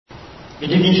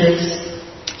Good evening, church.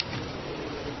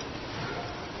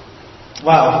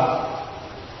 Wow.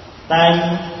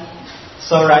 Time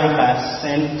so running fast,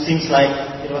 and it seems like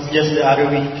it was just the other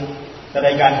week that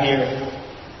I got here,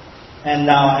 and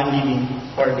now I'm leaving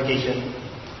for vacation.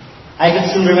 I can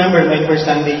still remember my first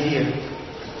Sunday here.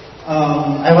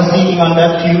 I was sitting on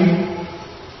that pew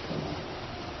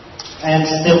and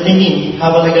still thinking,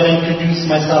 how am I going to introduce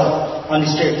myself on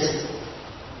this church?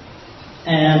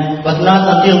 But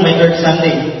not until my third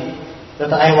Sunday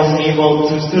that I was able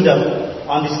to stood up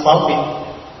on this pulpit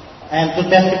and to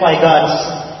testify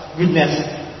God's goodness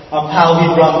of how He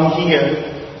brought me here.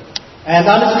 And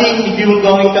honestly, if you were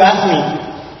going to ask me,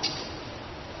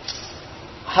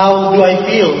 how do I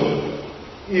feel,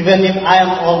 even if I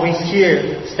am always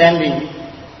here, standing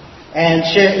and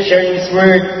sharing His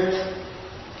word,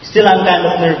 still I'm kind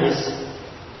of nervous.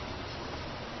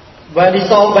 But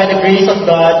it's all by the grace of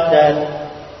God that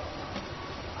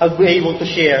I'll be able to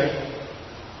share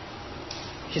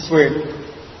His word.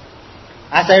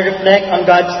 As I reflect on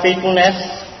God's faithfulness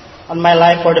on my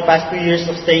life for the past 2 years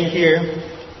of staying here,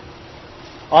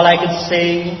 all I could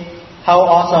say, how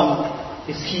awesome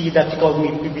is He that called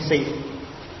me to be saved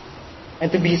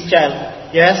and to be His child.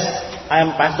 Yes, I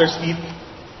am Pastor Steve.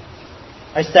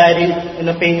 I studied in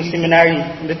a famous seminary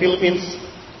in the Philippines.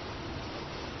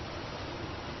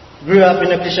 Grew up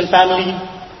in a Christian family.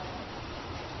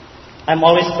 I'm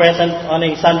always present on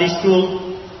a Sunday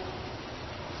school.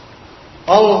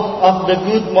 All of the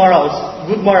good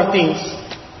moral things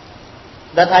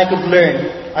that I could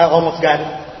learn, I almost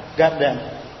got them.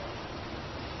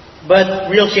 But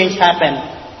real change happened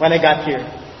when I got here.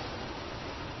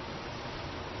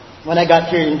 When I got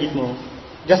here in Gitmo.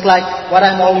 Just like what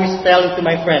I'm always telling to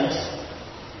my friends,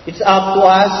 it's up to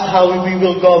us how we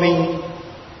will going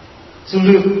to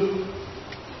look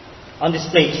on this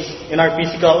place in our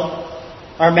physical,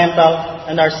 our mental,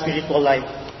 and our spiritual life.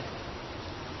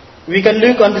 We can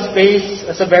look on this place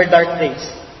as a very dark place.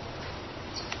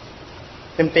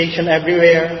 Temptation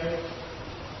everywhere,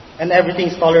 and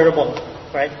everything's tolerable,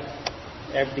 right?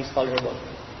 Everything's tolerable.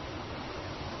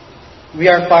 We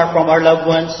are far from our loved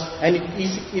ones, and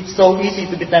it's so easy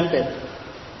to be tempted.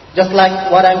 Just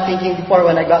like what I'm thinking before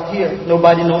when I got here.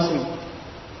 Nobody knows me.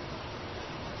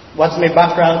 What's my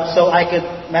background so I could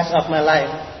mess up my life?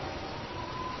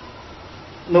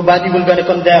 Nobody will gonna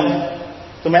condemn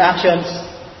to my actions,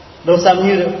 though some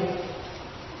knew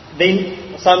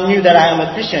that I am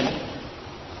a Christian,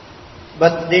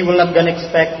 but they will not gonna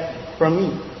expect from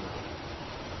me.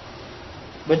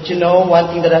 But you know, one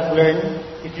thing that I've learned,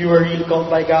 if you are really called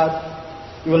by God,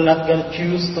 you will not gonna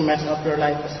choose to mess up your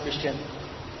life as a Christian.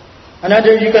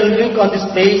 Another, you can look on this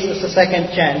place as a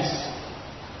second chance.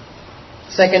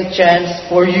 Second chance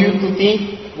for you to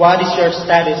think what is your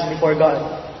status before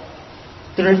God.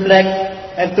 To reflect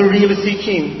and to really seek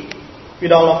Him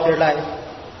with all of your life.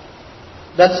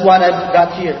 That's what I've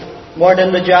got here. More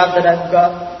than the job that I've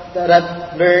got, that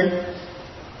I've learned,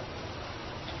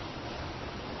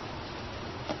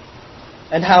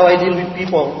 and how I deal with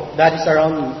people that is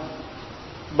around me,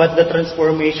 but the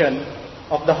transformation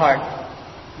of the heart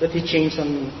that He changed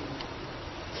on me.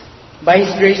 By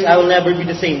His grace, I will never be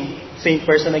the same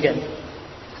person again.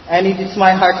 And it is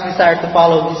my heart's desire to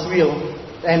follow His will,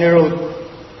 any road,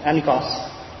 any cost.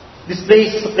 This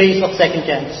place is a place of second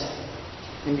chance,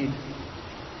 indeed.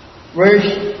 Where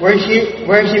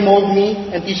He molded me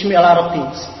and teach me a lot of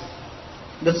things.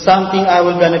 That's something I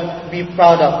will gonna be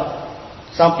proud of.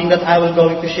 Something that I will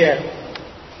going to share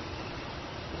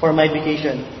for my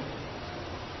vacation.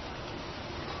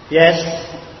 Yes,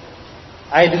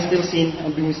 I do still sin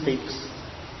and do mistakes.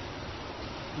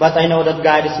 But I know that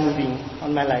God is moving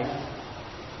on my life.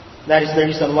 That is the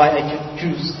reason why I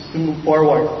choose to move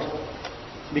forward.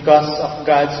 Because of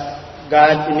God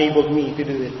enabled me to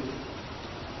do it.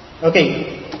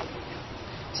 Okay.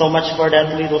 So much for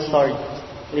that little story.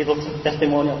 Little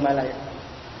testimony of my life.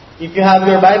 If you have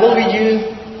your Bible with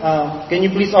you, can you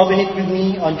please open it with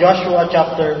me on Joshua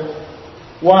chapter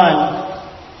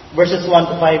 1, verses 1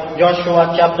 to 5.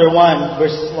 Joshua chapter 1,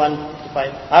 verses 1 to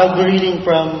 5. I'll be reading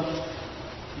from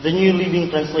the New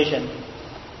Living Translation.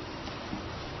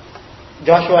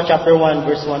 Joshua chapter 1,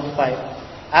 verse 1 to 5.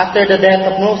 After the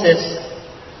death of Moses,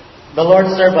 the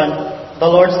Lord's servant, the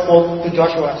Lord spoke to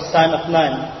Joshua, son of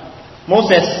Nun,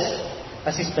 Moses'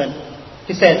 assistant.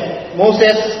 He said,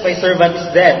 Moses, my servant,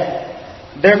 is dead.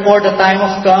 Therefore the time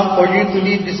has come for you to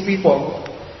lead these people,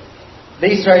 the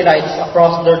Israelites,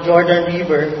 across the Jordan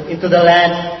River into the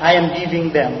land I am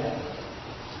giving them.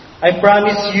 I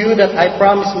promise you that I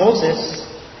promised Moses,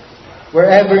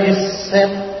 wherever you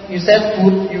set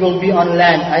foot, you will be on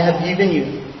land I have given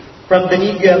you, from the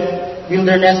Negev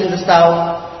wilderness in the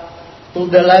south to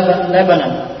the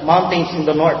Lebanon mountains in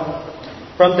the north,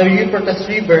 from the Euphrates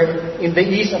River in the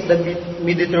east of the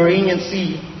Mediterranean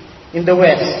Sea in the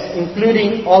west,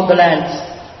 including all the land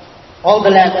of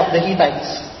the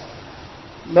Hittites.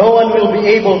 No one will be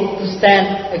able to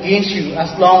stand against you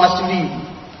as long as you live,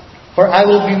 for I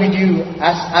will be with you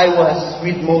as I was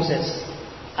with Moses.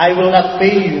 I will not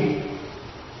fail you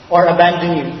or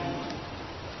abandon you.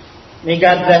 May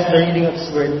God bless the reading of His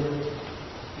word.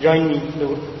 Join me in the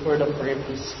word of prayer,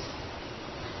 please.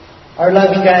 Our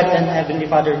loving God and Heavenly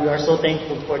Father, we are so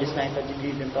thankful for this night that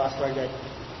you give to us, Lord God,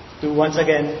 to once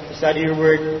again to study your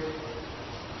word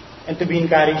and to be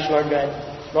encouraged, Lord God.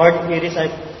 Lord, it is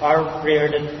our prayer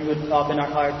that you would open our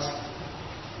hearts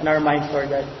and our minds, Lord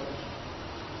God.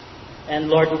 And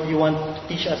Lord, if you want to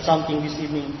teach us something this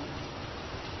evening,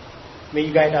 may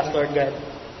you guide us, Lord God.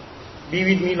 Be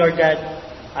with me, Lord God,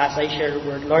 as I share your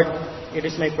word. Lord, it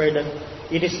is my prayer that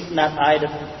it is not I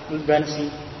that will gonna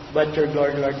sin, but your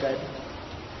glory, Lord God.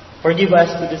 Forgive us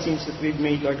for the sins that we've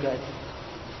made, Lord God.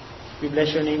 We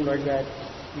bless your name, Lord God.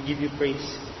 We give you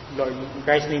praise, glory. In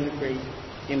Christ's name we pray.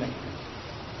 Amen.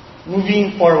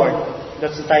 Moving forward,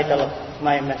 that's the title of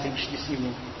my message this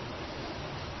evening.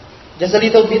 Just a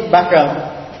little bit background.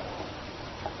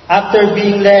 After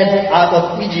being led out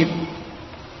of Egypt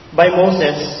by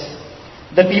Moses,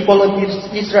 the people of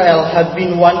Israel have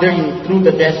been wandering through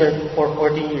the desert for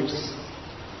 40 years.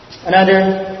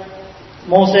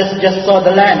 Moses just saw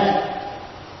the land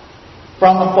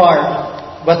from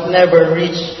afar, but never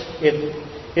reached it.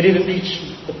 He didn't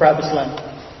reach the promised land.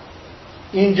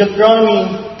 In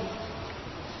Deuteronomy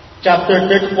chapter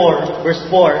 34, verse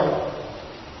 4,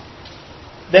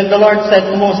 then the Lord said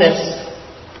to Moses,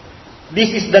 "This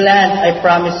is the land I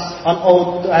promised on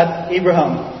oath to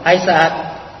Abraham, Isaac,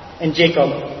 and Jacob.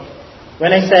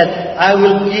 When I said, I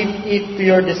will give it to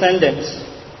your descendants,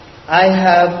 I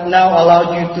have now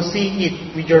allowed you to see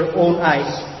it with your own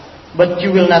eyes, but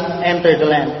you will not enter the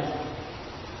land."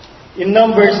 In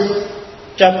Numbers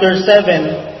chapter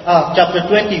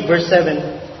 20, verse 7,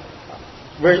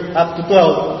 up to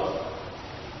 12,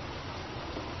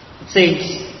 it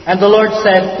says, "And the Lord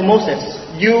said to Moses,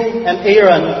 you and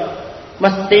Aaron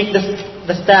must take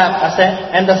the staff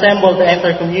and assemble the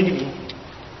entire community.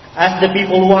 As the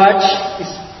people watch,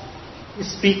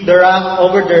 speak the rock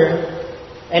over there,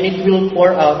 and it will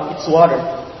pour out its water.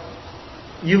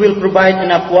 You will provide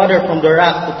enough water from the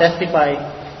rock to testify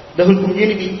the whole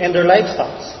community and their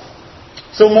livestock."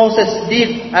 So Moses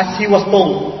did as he was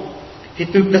told. He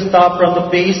took the staff from the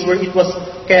place where it was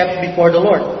kept before the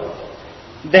Lord.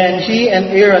 Then he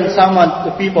and Aaron summoned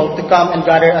the people to come and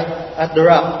gather at the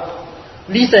rock.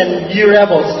 "Listen, you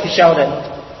rebels," he shouted.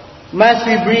 "Must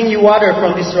we bring you water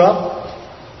from this rock?"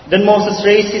 Then Moses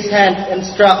raised his hand and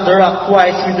struck the rock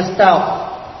twice with the staff,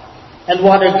 and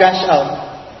water gushed out.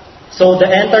 So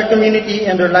the entire community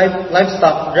and their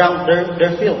livestock drank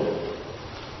their fill.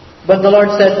 But the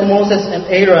Lord said to Moses and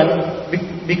Aaron,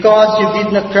 "Because you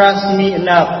did not trust me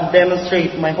enough to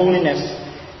demonstrate my holiness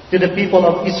to the people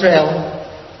of Israel,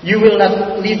 you will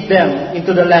not lead them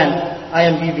into the land I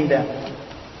am giving them."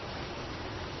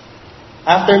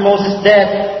 After Moses'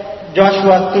 death,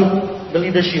 Joshua took the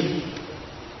leadership.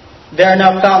 They are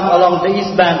now camped along the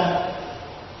east bank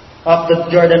of the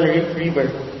Jordan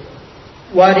River.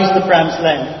 What is the promised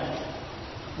land?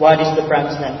 What is the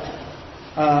promised land?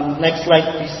 Next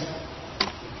slide, please.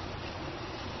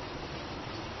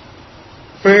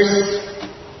 First,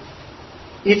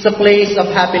 it's a place of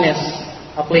happiness,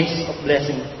 a place of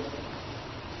blessing.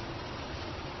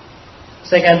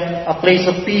 Second, a place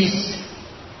of peace.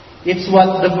 It's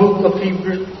what the book of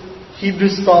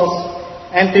Hebrews calls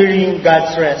entering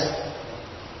God's rest.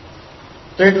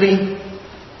 Thirdly,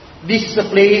 this is a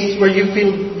place where you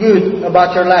feel good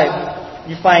about your life.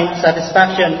 You find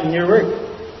satisfaction in your work.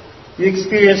 You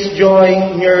experience joy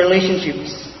in your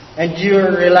relationships. And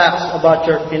you're relaxed about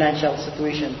your financial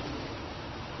situation.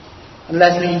 And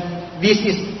lastly, this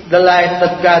is the life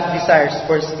that God desires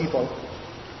for His people.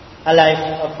 A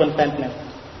life of contentment.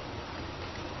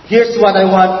 Here's what I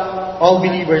want all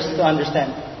believers to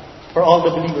understand. For all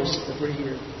the believers that were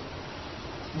here.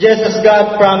 Just as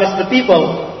God promised the people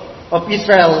of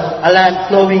Israel a land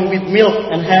flowing with milk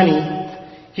and honey,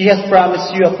 He has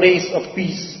promised you a place of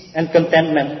peace and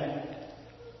contentment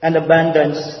and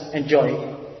abundance and joy.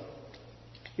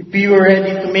 If we were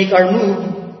ready to make our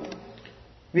move,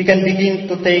 we can begin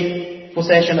to take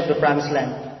possession of the promised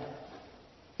land.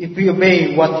 If we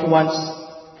obey what He wants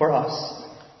for us.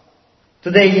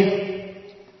 Today,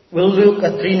 we'll look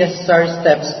at 3 necessary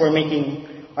steps for making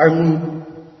our move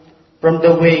from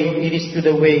the way it is to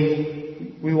the way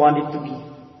we want it to be.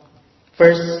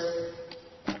 First,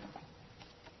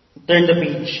 turn the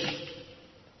page.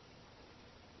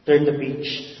 Turn the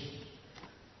page.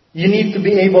 You need to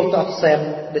be able to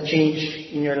accept the change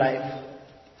in your life.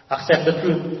 Accept the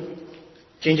truth.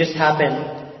 Changes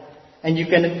happen. And you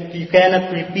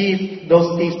cannot repeat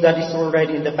those things that is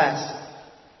already in the past.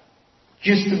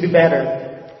 Choose to be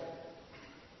better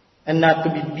and not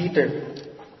to be bitter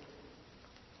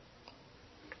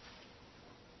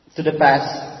to the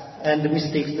past and the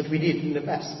mistakes that we did in the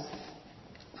past.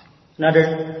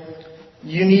 Another,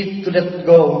 you need to let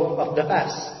go of the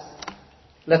past.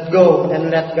 Let go and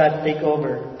let God take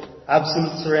over.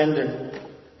 Absolute surrender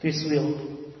to His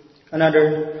will.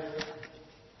 Another,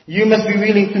 you must be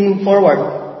willing to move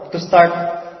forward, to start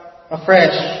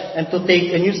afresh, and to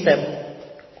take a new step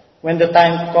when the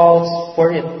time calls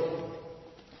for it.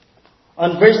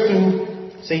 On verse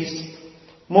 2 says,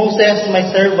 Moses,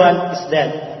 my servant, is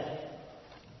dead.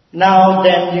 Now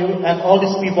then you and all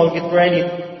these people get ready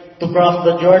to cross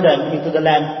the Jordan into the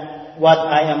land what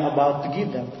I am about to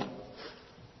give them.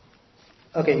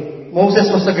 Okay, Moses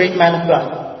was a great man of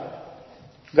God.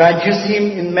 God used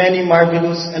him in many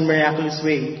marvelous and miraculous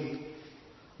ways.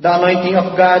 The anointing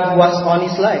of God was on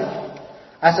his life.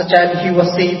 As a child, he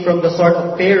was saved from the sword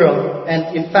of Pharaoh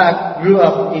and in fact grew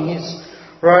up in his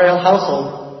royal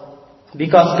household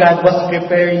because God was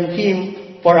preparing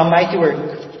him for a mighty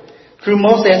work. Through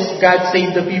Moses, God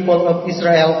saved the people of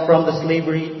Israel from the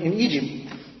slavery in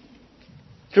Egypt.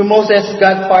 Through Moses,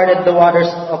 God parted the waters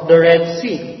of the Red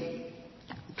Sea.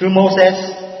 Through Moses,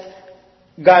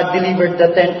 God delivered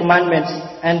the 10 Commandments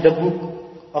and the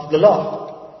book of the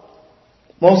law.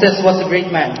 Moses was a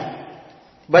great man,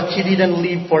 but he didn't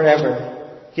live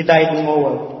forever. He died in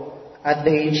Moab at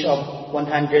the age of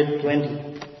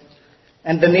 120.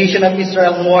 And the nation of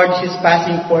Israel mourned his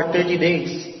passing for 30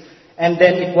 days. And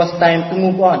then it was time to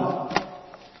move on.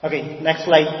 Okay, next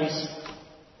slide please.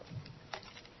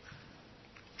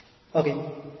 Okay.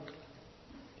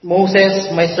 Moses,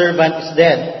 my servant, is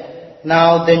dead.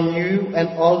 Now then you and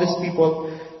all these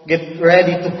people get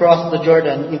ready to cross the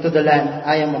Jordan into the land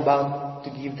I am about to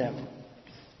give them.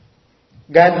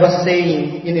 God was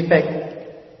saying, in effect,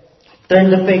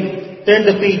 turn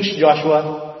the page,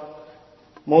 Joshua.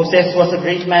 Moses was a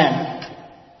great man.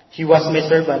 He was my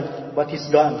servant, but he's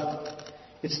gone.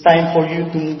 It's time for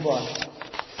you to move on.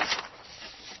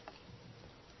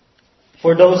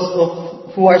 For those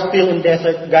who are still in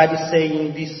desert, God is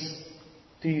saying this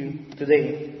to you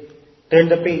today. Turn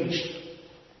the page.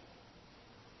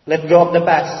 Let go of the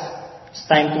past. It's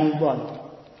time to move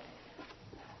on.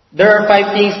 There are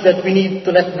 5 things that we need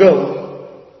to let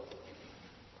go.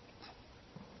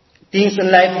 Things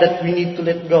in life that we need to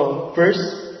let go. First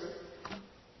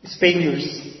is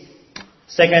failures.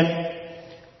 Second,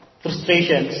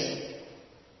 frustrations.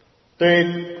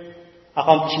 Third,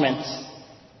 accomplishments.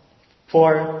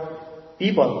 4,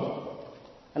 people.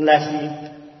 And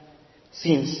lastly,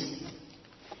 sins.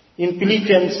 In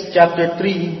Philippians chapter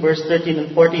 3, verse 13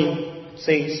 and 14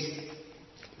 says,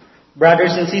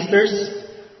 Brothers and sisters,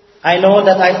 I know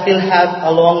that I still have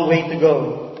a long way to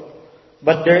go,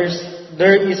 but there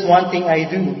is one thing I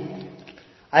do.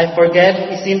 I forget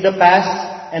what's in the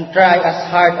past and try as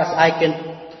hard as I can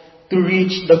to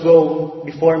reach the goal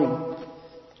before me.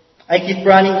 I keep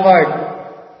running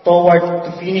hard toward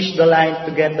to finish the line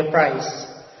to get the prize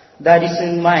that is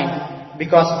in mind,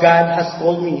 because God has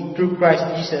called me through Christ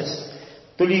Jesus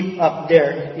to live up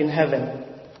there in heaven.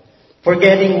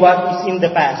 Forgetting what is in the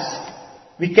past.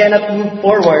 We cannot move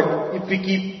forward if we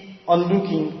keep on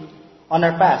looking on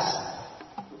our past.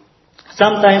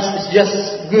 Sometimes it's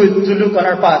just good to look on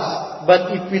our past,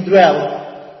 but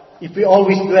if we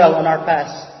always dwell on our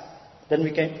past, then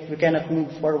we cannot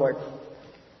move forward.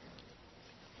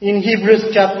 In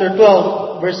Hebrews chapter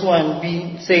 12, verse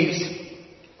 1b says,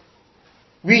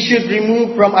 we should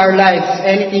remove from our lives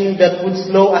anything that would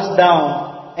slow us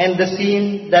down and the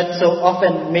sin that so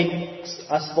often makes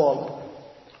us fall.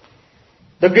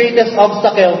 The greatest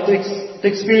obstacle to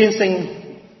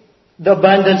experiencing the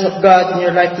abundance of God in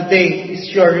your life today is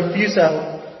your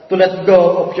refusal to let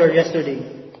go of your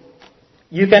yesterday.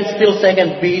 You can still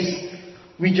second base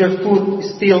with your foot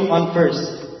still on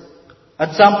first.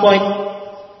 At some point,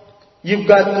 you've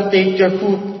got to take your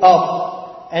foot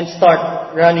off and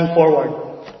start running forward.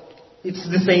 It's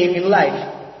the same in life.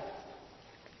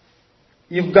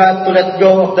 You've got to let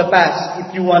go of the past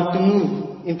if you want to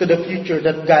move into the future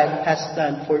that God has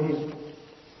planned for you.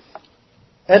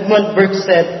 Edmund Burke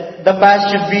said, the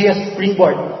past should be a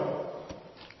springboard,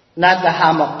 not a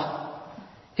hammock.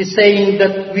 He's saying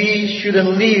that we shouldn't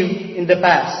live in the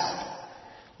past,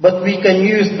 but we can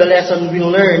use the lesson we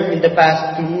learned in the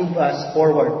past to move us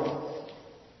forward.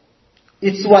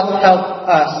 It's what helped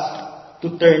us to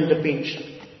turn the page.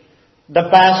 The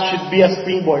past should be a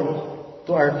springboard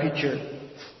to our future.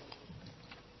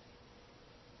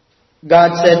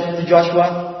 God said to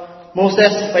Joshua,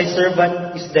 "Moses, my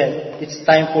servant, is dead. It's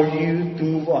time for you to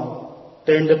move on.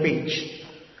 Turn the page."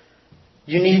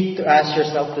 You need to ask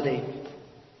yourself today,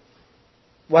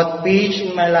 what page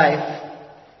in my life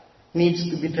needs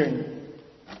to be turned?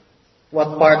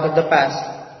 What part of the past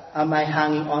am I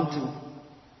hanging on to?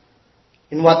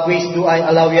 In what ways do I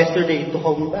allow yesterday to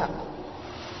hold me back?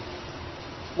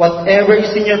 Whatever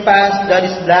is in your past that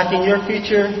is blocking your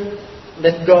future,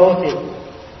 let go of it.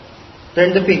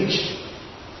 Turn the page.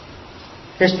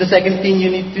 Here's the second thing you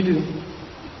need to do.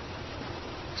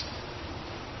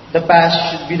 The past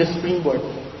should be the springboard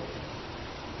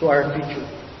to our future.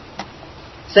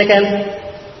 Second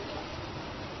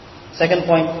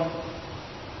point.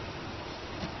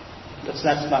 That's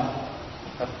not spam.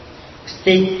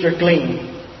 State your claim.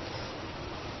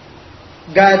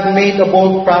 God made a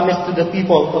bold promise to the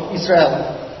people of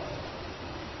Israel.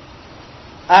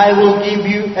 "I will give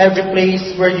you every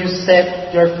place where you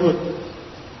set your foot."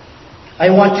 I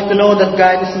want you to know that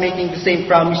God is making the same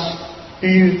promise to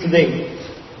you today.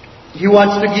 He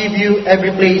wants to give you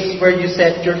every place where you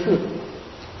set your foot.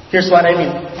 Here's what I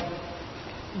mean.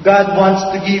 God wants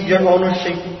to give your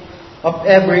ownership of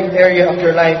every area of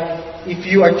your life if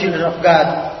you are children of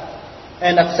God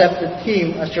and accepted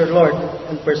Him as your Lord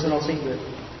and personal Savior.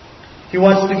 He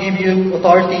wants to give you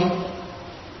authority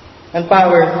and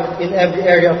power in every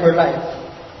area of your life.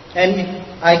 And if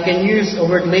I can use a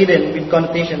word laden with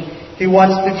connotation, He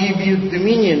wants to give you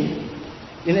dominion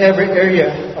in every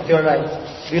area of your life.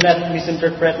 Do not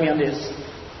misinterpret me on this.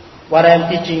 What I am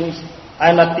teaching, I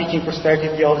am not teaching prosperity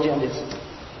theology on this.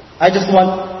 I just want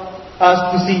us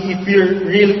to see if we're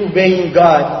really obeying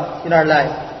God in our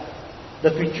life,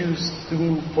 that we choose to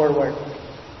move forward.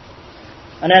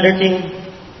 Another thing,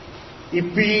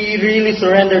 if we really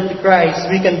surrender to Christ,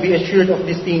 we can be assured of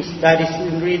these things that is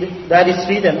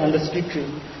written on the Scripture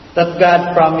that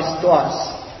God promised to us.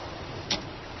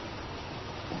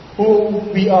 Who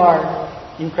we are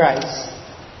in Christ.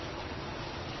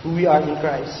 Who we are in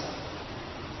Christ.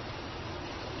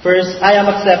 First, I am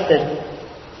accepted.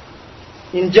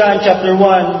 In John chapter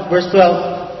 1, verse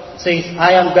 12, says,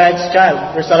 "I am God's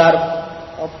child." There's a lot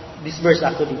of this verse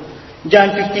actually.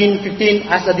 John 15:15,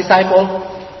 as a disciple,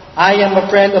 I am a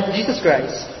friend of Jesus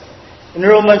Christ. In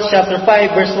Romans chapter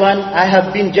 5, verse 1, I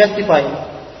have been justified.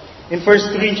 In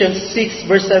 1 Corinthians 6,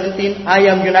 verse 17, I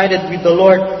am united with the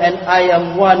Lord and I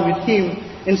am one with Him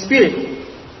in spirit.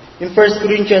 In 1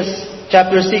 Corinthians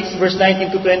chapter 6, verse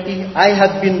 19 to 20, I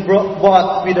have been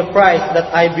bought with a price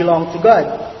that I belong to God.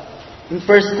 In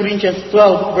 1 Corinthians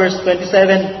 12, verse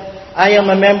 27, I am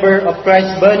a member of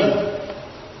Christ's body.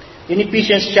 In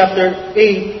Ephesians chapter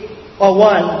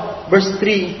 1, verse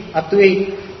 3 up to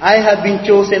 8, I have been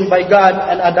chosen by God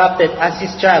and adopted as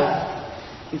His child.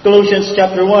 In Colossians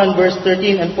chapter 1, verse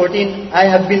 13 and 14, I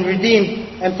have been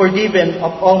redeemed and forgiven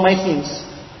of all my sins.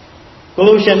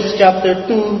 Colossians chapter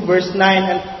 2, verse 9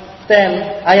 and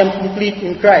 10, I am complete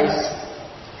in Christ.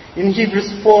 In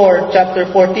Hebrews 4, chapter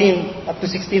 14 up to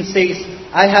 16 says,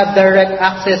 I have direct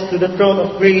access to the throne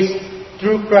of grace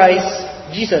through Christ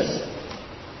Jesus.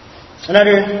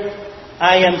 Another,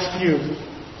 I am secure.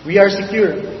 We are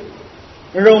secure.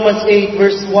 In Romans 8,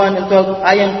 verse 1 and 12,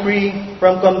 I am free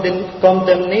from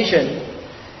condemnation.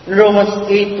 In Romans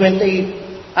 8:28,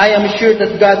 I am assured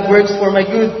that God works for my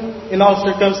good in all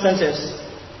circumstances.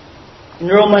 In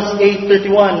Romans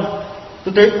 8:31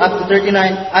 up to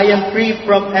 39, I am free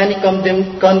from any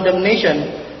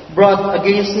condemnation brought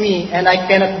against me, and I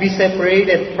cannot be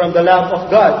separated from the love of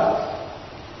God.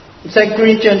 In 2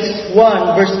 Corinthians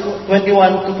 1, verse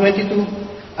 21 to 22,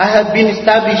 I have been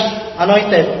established,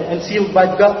 anointed, and sealed by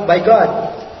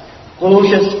God.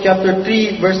 Colossians chapter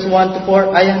 3, verse 1 to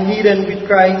 4, I am hidden with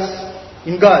Christ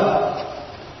in God.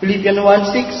 Philippians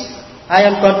 1:6, I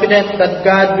am confident that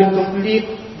God will complete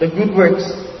the good work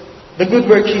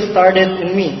He started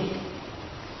in me.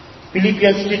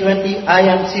 Philippians 3:20, I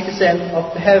am citizen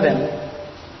of heaven.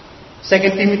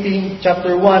 2 Timothy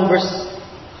chapter 1, verse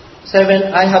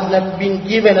 7, I have not been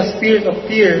given a spirit of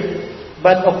fear,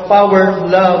 but of power,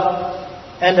 love,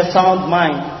 and a sound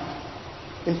mind.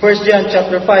 In 1 John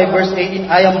chapter 5, verse 18,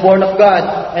 I am born of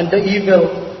God, and the evil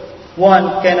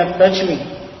one cannot touch me.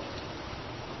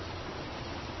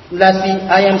 Lastly,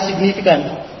 I am significant.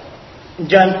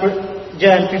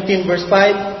 John 15, verse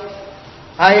 5,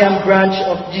 I am branch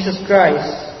of Jesus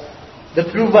Christ, the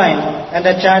true vine, and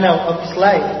the channel of His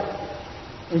life.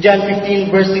 In John 15,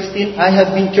 verse 16, I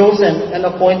have been chosen and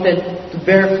appointed to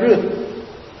bear fruit.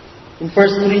 In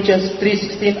 1 Corinthians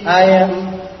 3:16, I am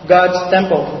God's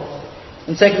temple.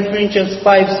 In 2 Corinthians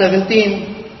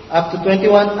 5:17 up to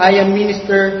 21, I am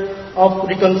minister of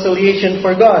reconciliation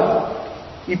for God.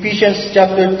 Ephesians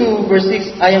chapter 2 verse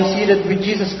 6, I am seated with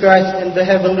Jesus Christ in the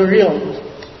heavenly realm.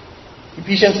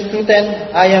 Ephesians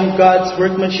 2:10, I am God's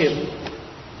workmanship.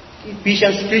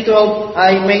 Ephesians 3:12,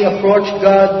 I may approach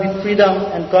God with freedom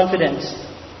and confidence.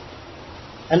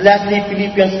 And lastly,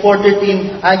 Philippians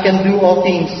 4:13, I can do all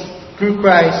things through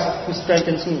Christ who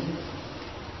strengthens me.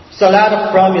 It's a lot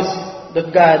of promise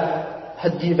that God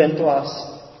had given to us.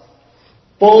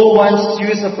 Paul once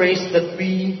used a phrase that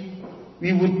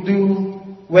we would do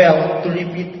well to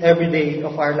repeat every day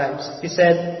of our lives. He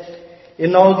said,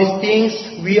 in all these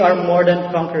things we are more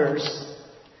than conquerors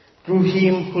through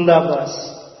Him who loved us.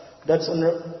 That's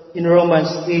in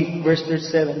Romans 8 verse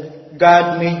 37.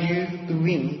 God made you to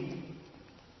win.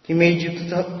 He made you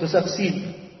to succeed.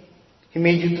 He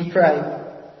made you to thrive.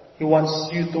 He wants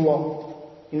you to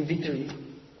walk in victory.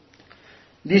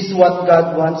 This is what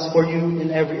God wants for you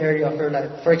in every area of your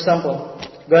life. For example,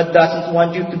 God doesn't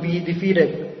want you to be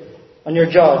defeated on your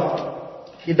job.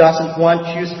 He doesn't want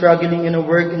you struggling in a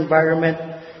work environment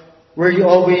where you're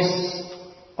always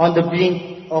on the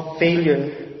brink of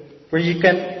failure, where you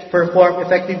can't perform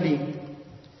effectively,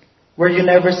 where you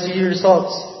never see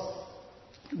results.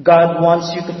 God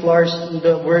wants you to flourish in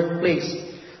the workplace.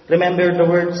 Remember the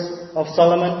words of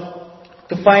Solomon?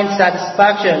 To find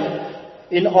satisfaction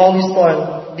in all his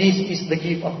toil. This is the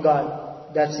gift of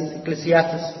God. That's in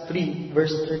Ecclesiastes 3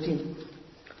 verse 13.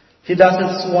 He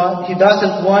doesn't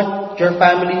want your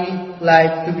family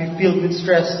life to be filled with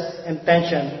stress and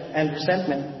tension and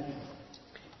resentment.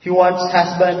 He wants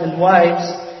husband and wives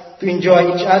to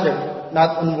enjoy each other,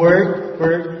 not on work,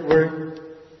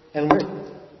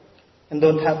 and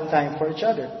don't have time for each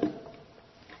other.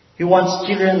 He wants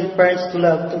children and parents to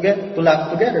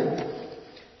laugh together.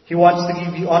 He wants to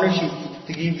give you ownership,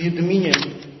 to give you dominion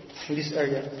in this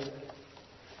area.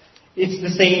 It's the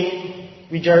same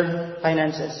with your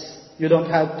finances. You don't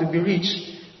have to be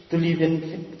rich to live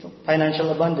in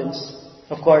financial abundance.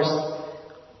 Of course,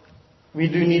 we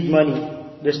do need money.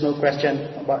 There's no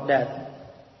question about that.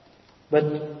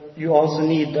 But you also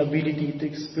need the ability to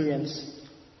experience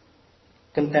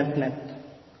contentment.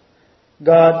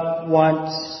 God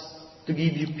wants to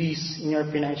give you peace in your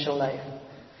financial life.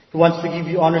 He wants to give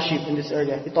you ownership in this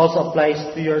area. It also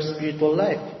applies to your spiritual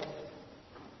life.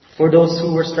 For those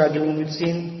who are struggling with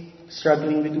sin,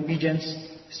 struggling with obedience,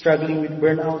 struggling with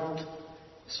burnout,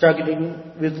 struggling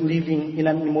with living in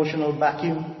an emotional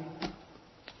vacuum,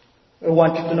 I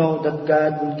want you to know that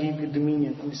God will give you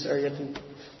dominion in this area too.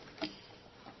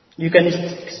 You can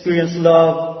experience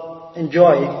love and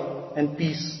joy and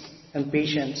peace and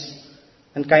patience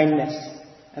and kindness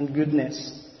and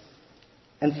goodness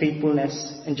and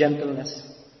faithfulness and gentleness,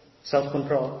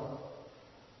 self-control.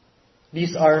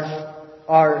 These are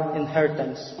our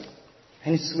inheritance,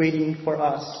 and it's waiting for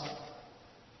us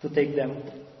to take them.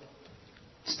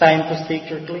 It's time to stake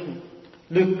your claim.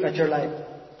 Look at your life.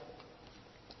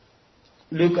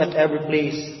 Look at every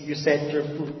place you set your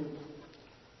foot.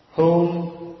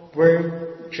 Home,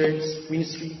 work, church,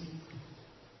 ministry,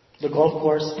 the golf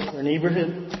course, your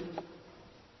neighborhood,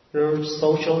 your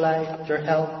social life, your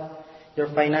health, your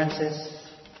finances,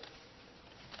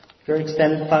 your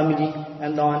extended family,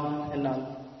 and on and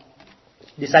on.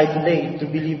 Decide today to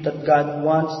believe that God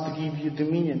wants to give you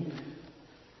dominion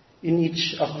in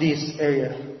each of these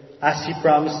areas, as He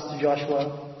promised to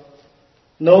Joshua.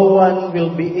 No one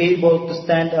will be able to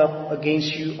stand up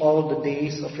against you all the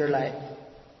days of your life.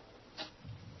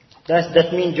 Does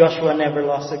that mean Joshua never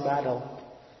lost a battle?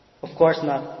 Of course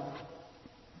not.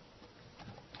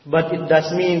 But it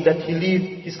does mean that he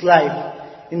lived his life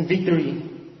in victory,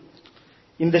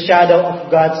 in the shadow of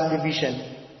God's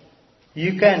provision.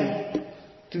 You can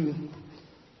too.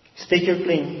 Stake your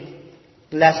claim.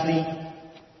 Lastly,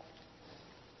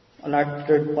 on our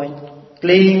third point,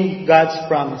 claim God's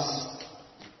promise.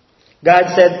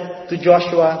 God said to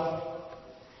Joshua,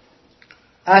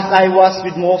 as I was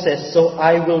with Moses, so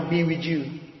I will be with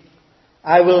you.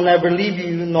 I will never leave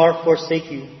you nor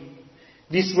forsake you.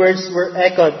 These words were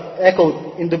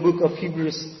echoed in the book of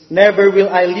Hebrews. Never will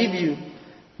I leave you,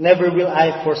 never will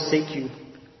I forsake you.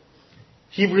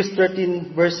 Hebrews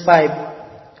 13 verse 5.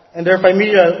 And they're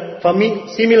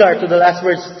similar to the last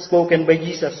words spoken by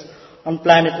Jesus on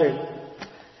planet Earth.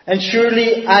 And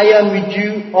surely I am with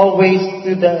you always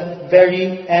to the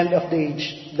very end of the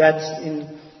age. That's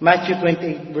in Matthew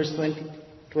 28 verse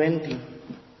 20.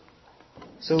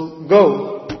 So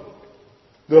go.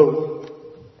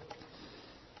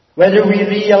 Whether we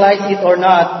realize it or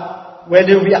not,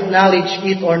 whether we acknowledge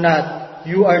it or not,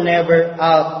 you are never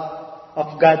out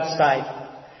of God's sight.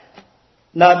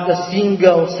 Not a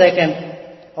single second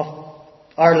of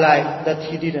our life that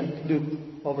He didn't look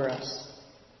over us.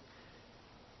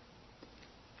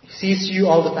 He sees you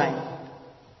all the time.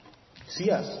 See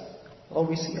us.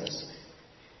 Always see us.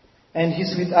 And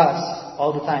He's with us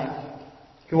all the time.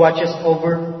 He watches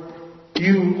over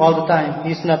you all the time.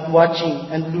 He's not watching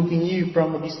and looking you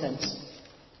from a distance.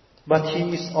 But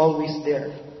He is always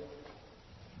there.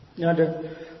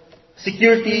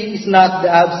 Security is not the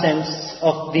absence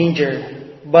of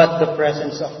danger, but the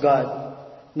presence of God,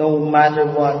 no matter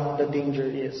what the danger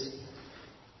is.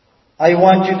 I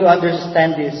want you to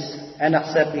understand this and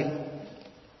accept it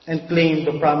and claim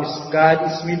the promise. God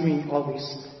is with me always.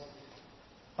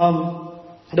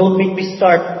 Don't make me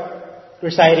start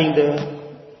reciting the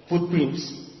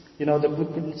footprints. You know, the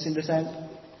footprints in the sand.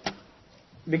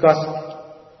 Because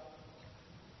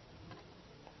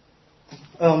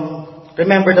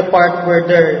remember the part where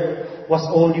there was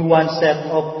only one set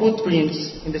of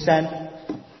footprints in the sand?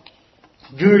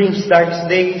 During His darkest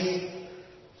days,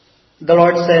 the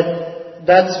Lord said,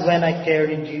 "That's when I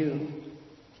carried you."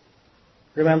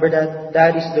 Remember that?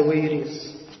 That is the way it is.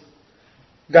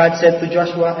 God said to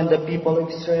Joshua and the people of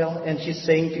Israel, and He's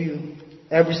saying to you,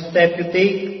 every step you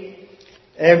take,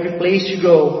 every place you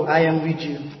go, I am with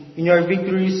you. In your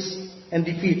victories and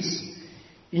defeats,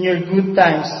 in your good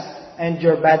times and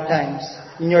your bad times,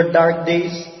 in your dark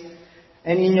days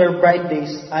and in your bright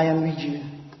days, I am with you.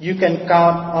 You can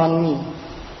count on me.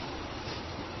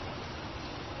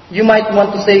 You might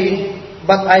want to say,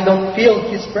 but I don't feel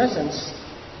His presence.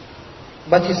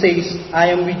 But He says,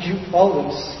 I am with you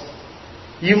always.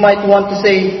 You might want to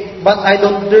say, but I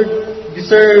don't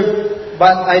deserve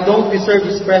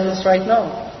His presence right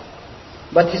now.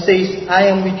 But He says, I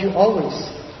am with you always.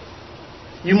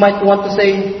 You might want to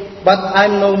say, but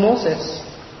I'm no Moses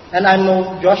and I'm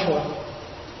no Joshua.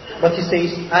 But He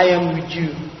says, I am with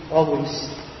you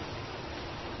always.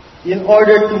 In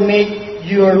order to make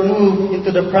your move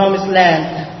into the promised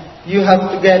land, you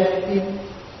have to get in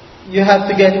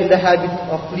the habit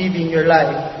of living your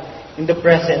life in the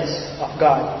presence of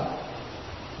God.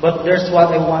 But there's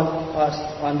what I want us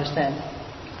to understand.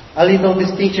 A little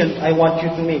distinction I want you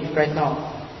to make right now.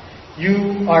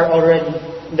 You are already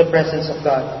in the presence of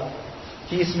God.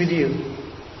 He is with you.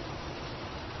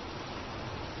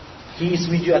 He is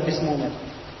with you at this moment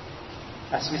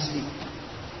as we speak.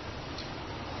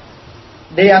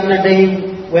 Day after day,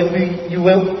 when you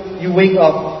wake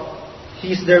up,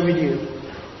 He is there with you.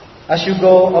 As you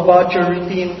go about your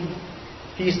routine,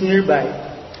 He is nearby.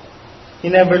 He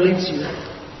never leaves you.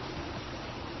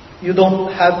 You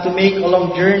don't have to make a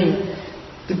long journey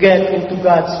to get into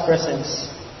God's presence.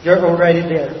 You're already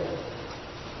there.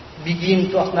 Begin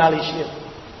to acknowledge it.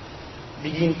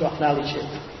 Begin to acknowledge it.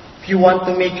 If you want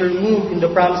to make your move in the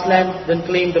promised land, then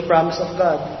claim the promise of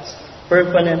God's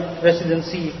permanent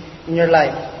residency in your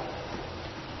life.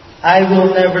 I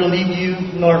will never leave you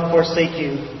nor forsake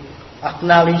you.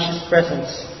 Acknowledge His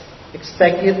presence.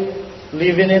 Expect it.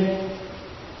 Live in it.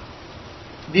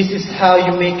 This is how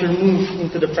you make your move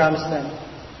into the promised land.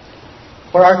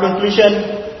 For our conclusion,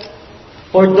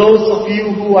 for those of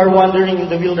you who are wandering in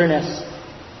the wilderness,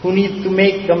 who need to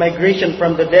make the migration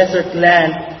from the desert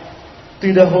land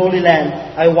to the Holy Land,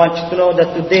 I want you to know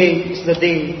that today is the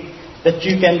day that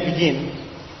you can begin.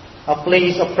 A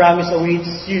place of promise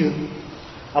awaits you.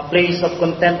 A place of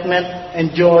contentment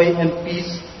and joy and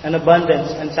peace and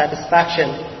abundance and satisfaction.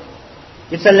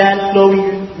 It's a land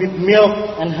flowing with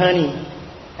milk and honey,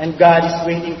 and God is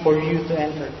waiting for you to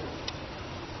enter.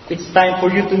 It's time for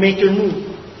you to make your move.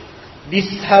 This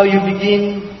is how you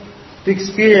begin to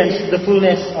experience the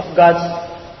fullness of God's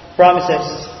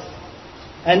promises.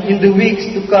 And in the weeks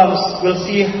to come, we'll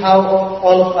see how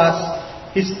all of us,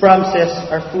 His promises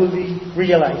are fully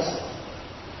realized.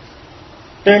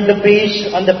 Turn the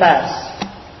page on the past.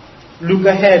 Look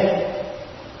ahead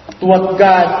to what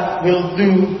God will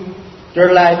do to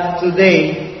your life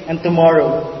today and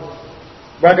tomorrow.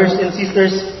 Brothers and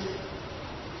sisters,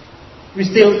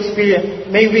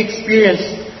 may we experience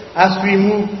as we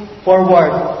move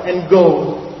forward and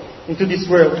go into this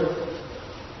world.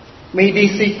 May they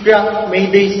see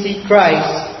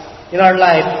Christ in our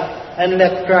life and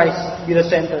let Christ be the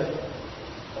center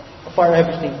of our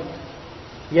everything.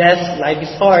 Yes, life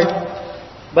is hard,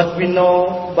 but when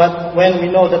we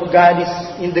know that God is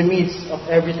in the midst of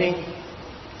everything,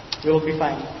 we will be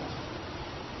fine.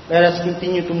 Let us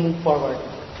continue to move forward.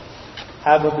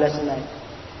 Have a blessed night.